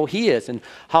powerful he is, and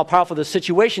how powerful the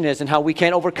situation is, and how we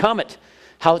can't overcome it,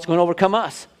 how it's going to overcome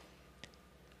us.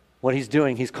 What he's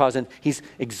doing, he's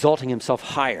exalting himself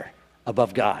higher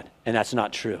above God, and that's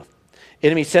not true.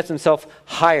 Enemy sets himself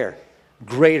higher,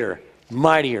 greater,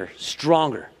 mightier,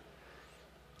 stronger.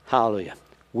 Hallelujah.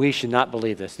 We should not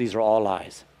believe this. These are all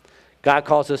lies. God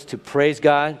calls us to praise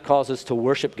God, calls us to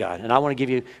worship God. And I want to give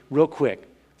you, real quick,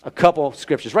 a couple of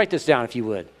scriptures. Write this down if you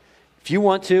would. If you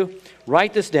want to,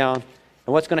 write this down.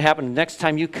 And what's going to happen next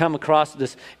time you come across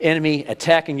this enemy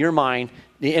attacking your mind,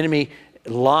 the enemy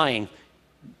lying,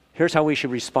 here's how we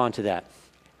should respond to that.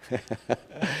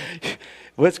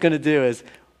 What's going to do is,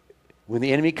 when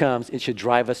the enemy comes, it should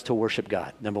drive us to worship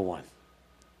God, number one.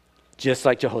 Just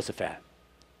like Jehoshaphat.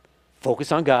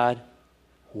 Focus on God,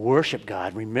 worship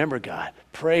God, remember God,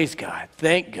 praise God,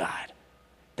 thank God.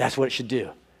 That's what it should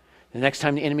do. The next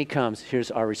time the enemy comes,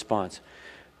 here's our response.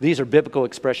 These are biblical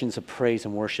expressions of praise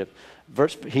and worship.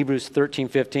 Hebrews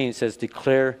 13:15 says,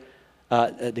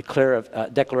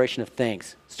 declaration of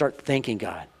thanks. Start thanking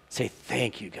God. Say,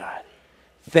 thank you, God.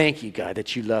 Thank you, God,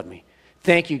 that you love me.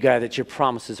 Thank you, God, that your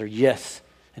promises are yes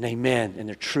and amen, and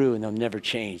they're true, and they'll never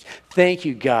change. Thank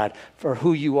you, God, for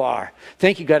who you are.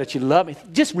 Thank you, God, that you love me.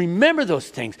 Just remember those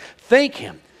things. Thank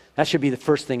him. That should be the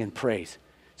first thing in praise.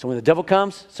 So when the devil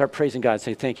comes, start praising God.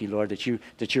 Say, thank you, Lord, that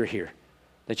you're here,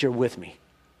 that you're with me.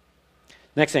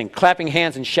 Next thing, clapping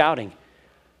hands and shouting.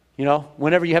 You know,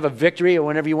 whenever you have a victory or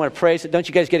whenever you want to praise it, don't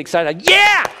you guys get excited? Like,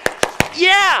 yeah!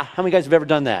 Yeah! How many guys have ever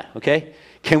done that, okay?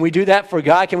 Can we do that for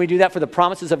God? Can we do that for the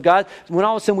promises of God? When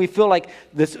all of a sudden we feel like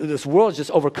this world has just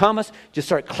overcome us, just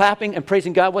start clapping and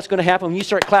praising God. What's going to happen when you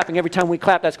start clapping? Every time we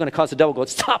clap, that's going to cause the devil to go,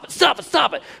 stop it, stop it,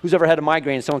 stop it. Who's ever had a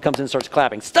migraine and someone comes in and starts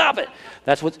clapping? Stop it.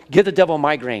 Give the devil a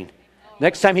migraine.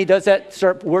 Next time he does that,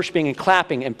 start worshiping and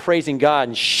clapping and praising God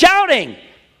and shouting.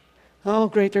 Oh,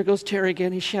 great, there goes Terry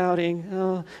again. He's shouting.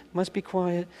 Oh, must be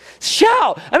quiet.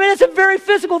 Shout. I mean, it's a very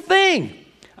physical thing.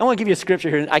 I want to give you a scripture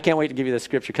here. I can't wait to give you the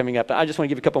scripture coming up, but I just want to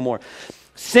give you a couple more.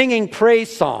 Singing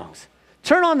praise songs.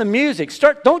 Turn on the music.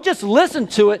 Don't just listen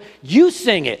to it. You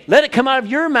sing it. Let it come out of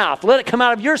your mouth. Let it come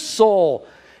out of your soul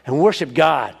and worship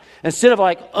God. Instead of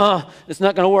like, it's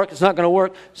not going to work. It's not going to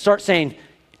work. Start saying,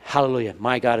 hallelujah.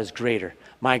 My God is greater.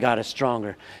 My God is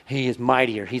stronger. He is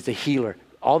mightier. He's the healer.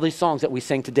 All these songs that we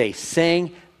sing today,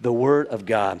 sing the word of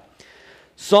God.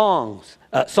 Songs,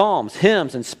 psalms,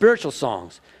 hymns, and spiritual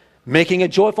songs. Making a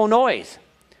joyful noise.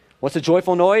 What's a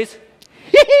joyful noise?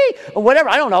 Or whatever.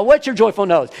 I don't know. What's your joyful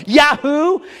noise?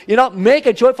 Yahoo! You know, make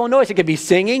a joyful noise. It could be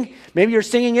singing. Maybe your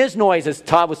singing is noise, as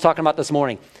Todd was talking about this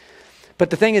morning. But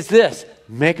the thing is this.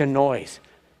 Make a noise.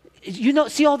 You know,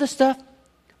 see all this stuff?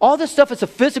 All this stuff is a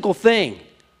physical thing.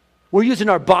 We're using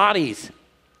our bodies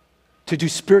to do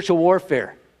spiritual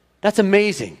warfare. That's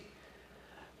amazing.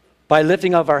 By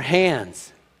lifting of our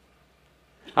hands.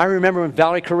 I remember when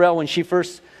Valerie Carell, when she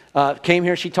first came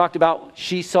here. She talked about,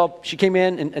 she came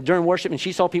in and during worship and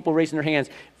she saw people raising their hands.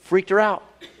 Freaked her out.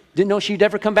 Didn't know she'd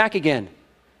ever come back again.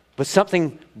 But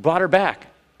something brought her back.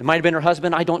 It might have been her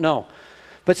husband. I don't know.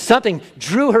 But something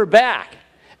drew her back.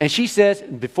 And she says,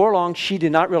 before long, she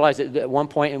did not realize it at one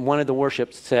point in one of the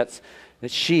worship sets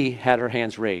that she had her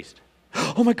hands raised.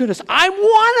 Oh my goodness, I'm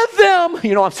one of them.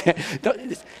 You know what I'm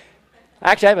saying?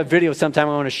 Actually, I have a video sometime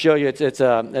I want to show you. It's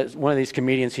one of these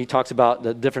comedians. He talks about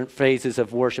the different phases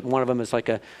of worship. One of them is like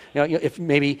if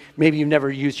maybe you've never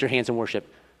used your hands in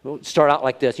worship. We'll start out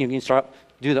like this. You can start,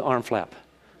 do the arm flap.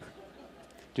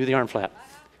 Do the arm flap,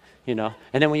 you know.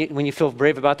 And then when you feel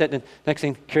brave about that, then next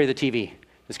thing, carry the TV.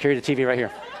 Just carry the TV right here.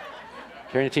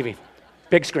 Carry the TV.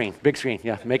 Big screen,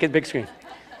 yeah, make it big screen.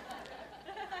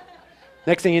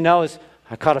 Next thing you know is,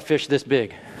 I caught a fish this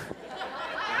big.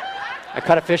 I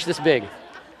caught a fish this big.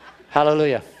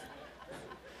 Hallelujah.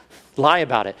 Lie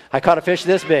about it. I caught a fish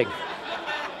this big.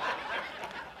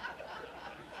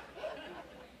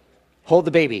 Hold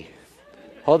the baby.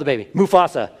 Hold the baby.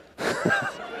 Mufasa.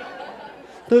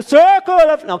 The circle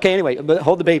of... Okay, anyway, but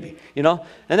hold the baby, you know?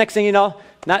 And next thing you know,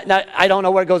 I don't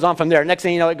know where it goes on from there. Next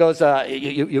thing you know, it goes,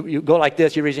 you go like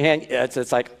this, you raise your hand.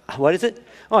 It's like, what is it?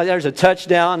 Oh, there's a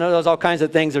touchdown. There's all kinds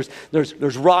of things.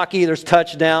 There's Rocky, there's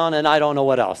touchdown, and I don't know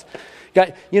what else.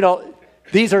 You know,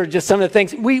 these are just some of the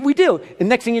things we do. And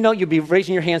next thing you know, you'll be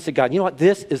raising your hands to God. You know what?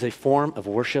 This is a form of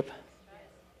worship.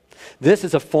 This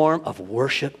is a form of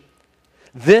worship.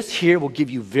 This here will give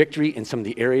you victory in some of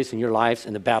the areas in your lives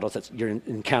and the battles that you're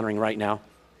encountering right now.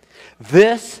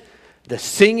 This, the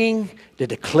singing, the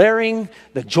declaring,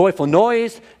 the joyful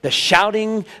noise, the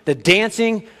shouting, the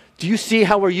dancing. Do you see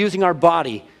how we're using our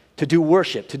body to do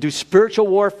worship, to do spiritual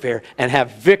warfare, and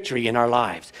have victory in our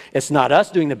lives? It's not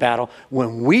us doing the battle.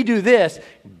 When we do this,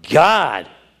 God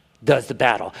does the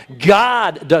battle.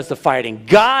 God does the fighting.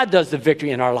 God does the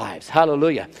victory in our lives.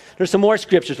 Hallelujah. There's some more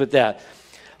scriptures with that.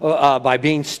 By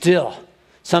being still.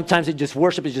 Sometimes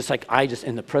worship is just like,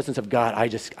 in the presence of God,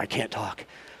 I can't talk.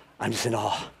 I'm just in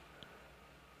awe.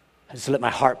 I just let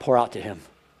my heart pour out to him.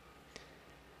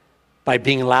 By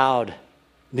being loud.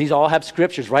 These all have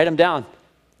scriptures. Write them down.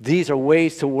 These are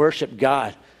ways to worship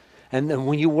God. And then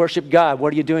when you worship God,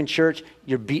 what are you doing, church?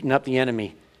 You're beating up the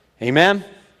enemy. Amen?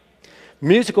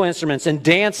 Musical instruments and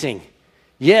dancing.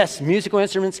 Yes, musical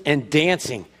instruments and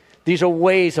dancing. These are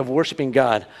ways of worshiping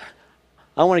God.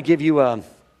 I want to give you a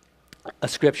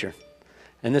scripture.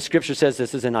 And this scripture says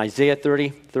this is in Isaiah 30,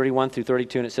 31 through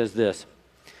 32, and it says this.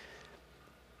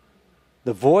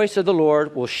 The voice of the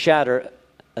Lord will shatter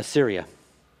Assyria.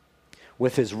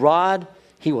 With his rod,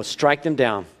 he will strike them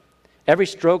down. Every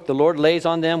stroke the Lord lays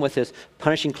on them with his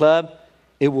punishing club,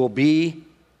 it will be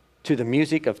to the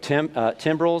music of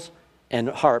timbrels and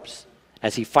harps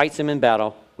as he fights them in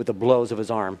battle with the blows of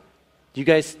his arm. Do you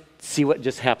guys see what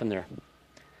just happened there?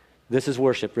 This is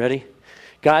worship. Ready?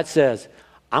 God says,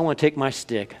 I want to take my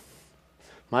stick,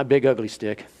 my big ugly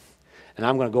stick, and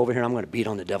I'm going to go over here and I'm going to beat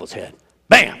on the devil's head.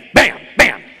 Bam, bam,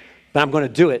 bam. But I'm going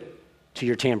to do it to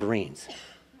your tambourines.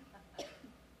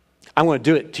 I'm going to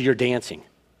do it to your dancing.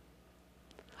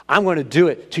 I'm going to do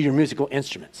it to your musical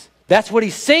instruments. That's what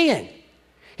he's saying.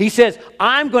 He says,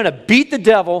 I'm going to beat the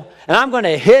devil and I'm going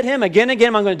to hit him again and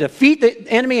again. I'm going to defeat the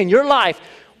enemy in your life.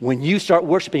 When you start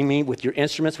worshiping me with your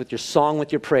instruments, with your song,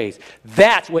 with your praise,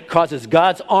 that's what causes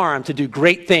God's arm to do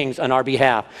great things on our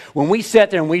behalf. When we sit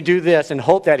there and we do this and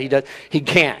hope that he does, he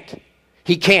can't.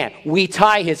 He can't. We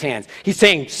tie his hands. He's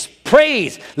saying,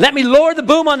 praise. Let me lower the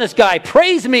boom on this guy.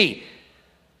 Praise me.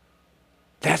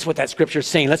 That's what that scripture is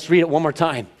saying. Let's read it one more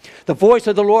time. The voice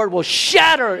of the Lord will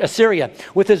shatter Assyria.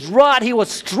 With his rod, he will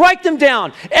strike them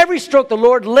down. Every stroke the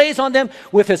Lord lays on them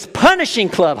with his punishing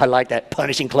club. I like that,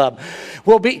 punishing club.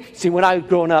 Will be, see, when I was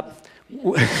growing up,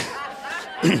 we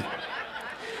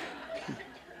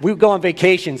would go on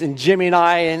vacations, and Jimmy and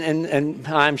I, and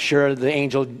I'm sure the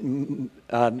angel,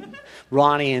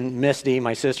 Ronnie and Misty,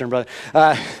 my sister and brother,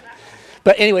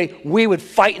 but anyway, we would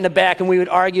fight in the back and we would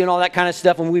argue and all that kind of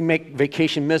stuff, and we'd make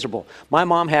vacation miserable. My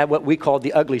mom had what we called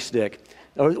the ugly stick.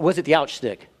 Or was it the ouch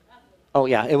stick? Oh,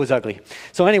 yeah, it was ugly.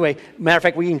 So anyway, matter of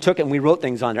fact, we even took it and we wrote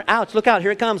things on there. Ouch, look out,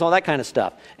 here it comes, all that kind of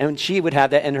stuff. And she would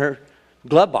have that in her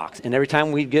glove box. And every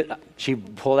time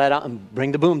she'd pull that out and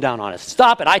bring the boom down on us.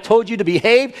 Stop it, I told you to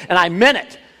behave, and I meant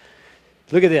it.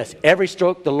 Look at this. Every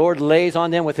stroke the Lord lays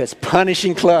on them with his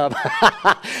punishing club.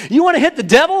 You want to hit the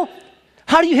devil?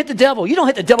 How do you hit the devil? You don't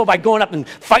hit the devil by going up and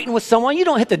fighting with someone. You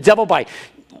don't hit the devil by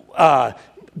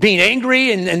being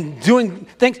angry and doing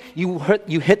things. You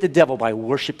hit the devil by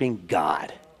worshiping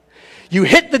God. You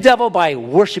hit the devil by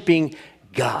worshiping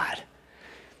God.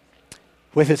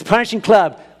 with his punishing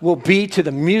club will be to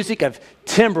the music of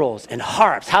timbrels and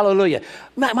harps. Hallelujah.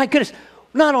 My goodness,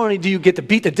 not only do you get to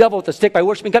beat the devil with a stick by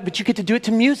worshiping God, but you get to do it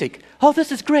to music. Oh,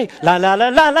 this is great. La, la, la,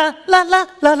 la, la, la, la,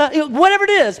 la, la. Whatever it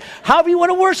is, however you want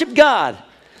to worship God,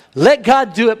 let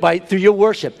God do it through your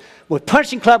worship. What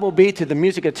punishing club will be to the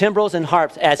music of timbrels and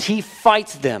harps as he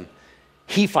fights them.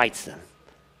 He fights them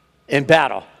in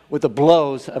battle with the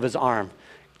blows of his arm.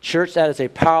 Church, that is a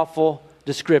powerful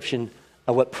description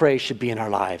of what praise should be in our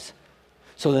lives.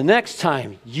 So the next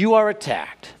time you are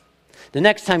attacked, the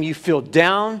next time you feel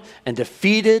down and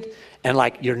defeated and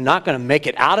like you're not going to make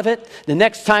it out of it, the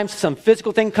next time some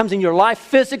physical thing comes in your life,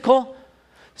 physical,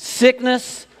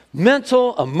 sickness,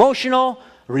 mental, emotional,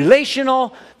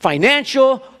 relational,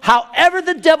 financial, however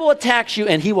the devil attacks you,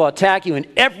 and he will attack you in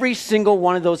every single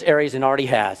one of those areas and already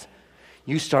has,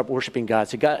 you start worshiping God.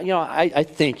 Say, God, I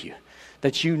thank you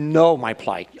that you know my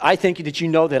plight. I thank you that you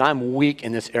know that I'm weak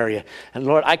in this area. And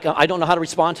Lord, I don't know how to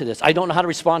respond to this. I don't know how to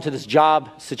respond to this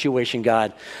job situation,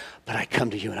 God, but I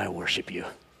come to you and I worship you.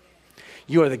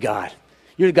 You are the God.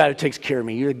 You're the God who takes care of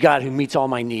me. You're the God who meets all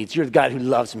my needs. You're the God who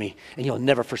loves me, and you'll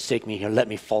never forsake me or let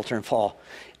me falter and fall.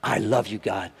 I love you,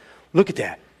 God. Look at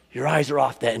that. Your eyes are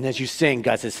off that. And as you sing,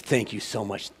 God says, thank you so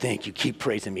much. Thank you. Keep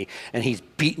praising me. And he's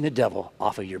beating the devil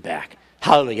off of your back.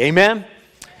 Hallelujah. Amen?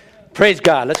 Praise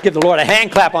God. Let's give the Lord a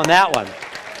hand clap on that one.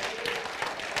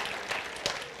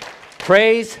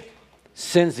 Praise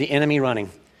sends the enemy running.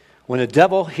 When the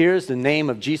devil hears the name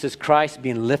of Jesus Christ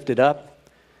being lifted up,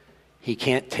 he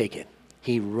can't take it.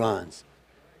 He runs.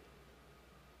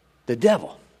 The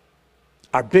devil,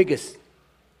 our biggest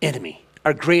enemy,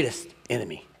 our greatest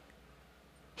enemy,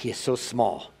 he is so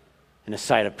small in the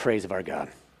sight of praise of our God.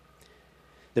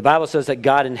 The Bible says that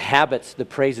God inhabits the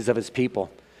praises of his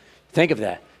people. Think of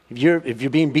that. If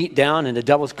you're being beat down and the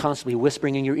devil's constantly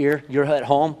whispering in your ear, you're at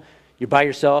home, you're by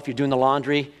yourself, you're doing the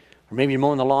laundry, or maybe you're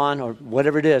mowing the lawn, or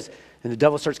whatever it is, and the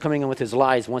devil starts coming in with his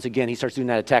lies once again, he starts doing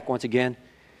that attack once again,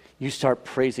 you start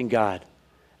praising God.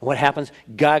 And what happens?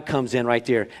 God comes in right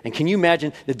there. And can you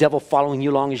imagine the devil following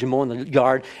you along as you're mowing the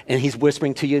yard, and he's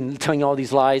whispering to you and telling you all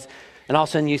these lies, and all of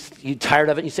a sudden you're tired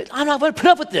of it, and you say, I'm not going to put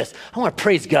up with this. I want to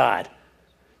praise God.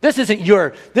 This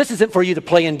isn't for you to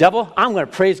play in, devil. I'm going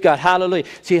to praise God. Hallelujah.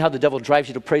 See how the devil drives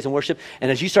you to praise and worship? And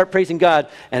as you start praising God,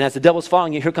 and as the devil's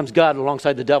following you, here comes God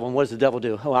alongside the devil. And what does the devil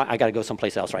do? Oh, I got to go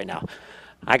someplace else right now.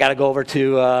 I got to go over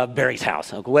to Barry's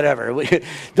house, whatever.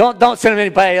 Don't send him to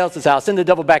anybody else's house. Send the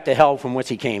devil back to hell from which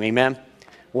he came. Amen?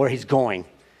 Where he's going.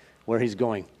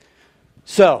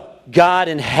 So, God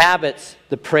inhabits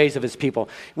the praise of his people.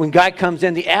 When God comes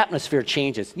in, the atmosphere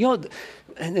changes.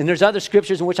 And there's other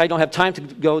scriptures in which I don't have time to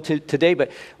go to today,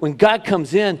 but when God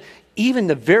comes in, even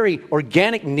the very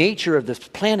organic nature of this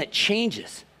planet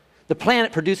changes. The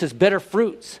planet produces better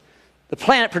fruits. The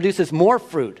planet produces more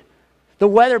fruit. The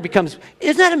weather becomes,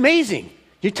 isn't that amazing?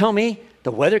 You tell me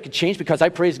the weather could change because I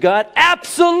praise God?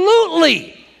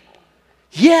 Absolutely.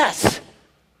 Yes.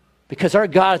 Because our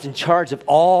God is in charge of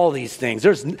all these things.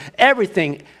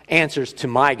 Everything answers to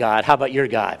my God. How about your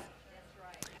God? That's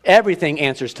right. Everything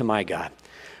answers to my God.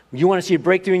 You want to see a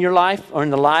breakthrough in your life or in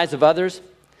the lives of others?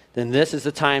 Then this is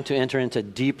the time to enter into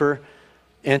deeper,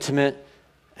 intimate,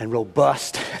 and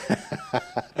robust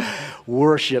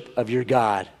worship of your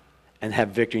God and have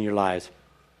victory in your lives.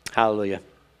 Hallelujah.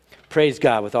 Praise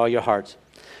God with all your hearts.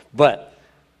 But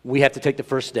we have to take the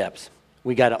first steps.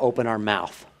 We got to open our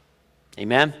mouth.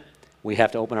 Amen? We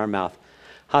have to open our mouth.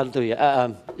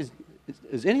 Hallelujah.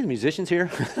 Is any of the musicians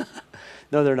here?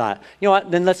 No, they're not. You know what?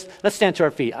 Then let's stand to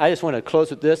our feet. I just want to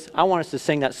close with this. I want us to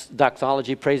sing that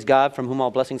doxology, Praise God, from whom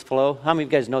all blessings flow. How many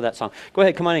of you guys know that song? Go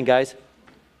ahead, come on in, guys.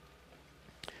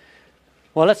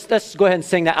 Well, let's go ahead and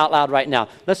sing that out loud right now.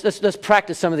 Let's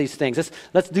practice some of these things.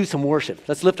 Let's do some worship.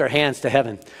 Let's lift our hands to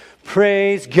heaven.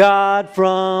 Praise God,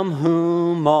 from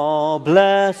whom all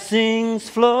blessings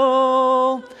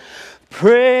flow.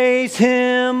 Praise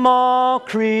him, all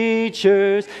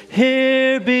creatures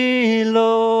here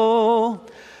below.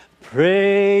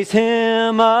 Praise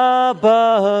him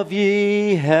above,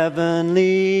 ye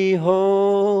heavenly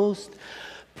host.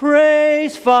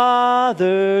 Praise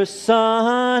Father,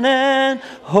 Son, and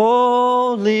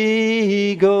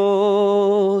Holy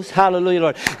Ghost. Hallelujah,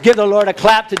 Lord. Give the Lord a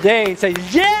clap today and say,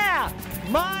 yeah,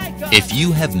 my God. If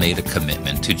you have made a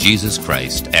commitment to Jesus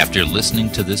Christ after listening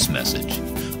to this message,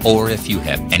 or if you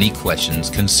have any questions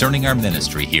concerning our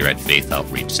ministry here at Faith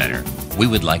Outreach Center, we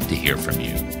would like to hear from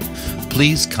you.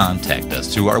 Please contact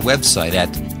us through our website at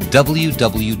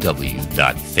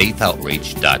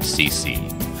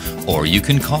www.faithoutreach.cc, or you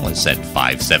can call us at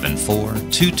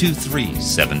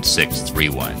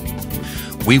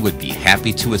 574-223-7631. We would be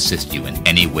happy to assist you in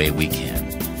any way we can.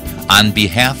 On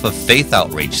behalf of Faith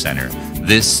Outreach Center,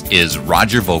 this is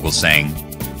Roger Vogel saying,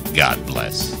 God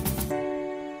bless.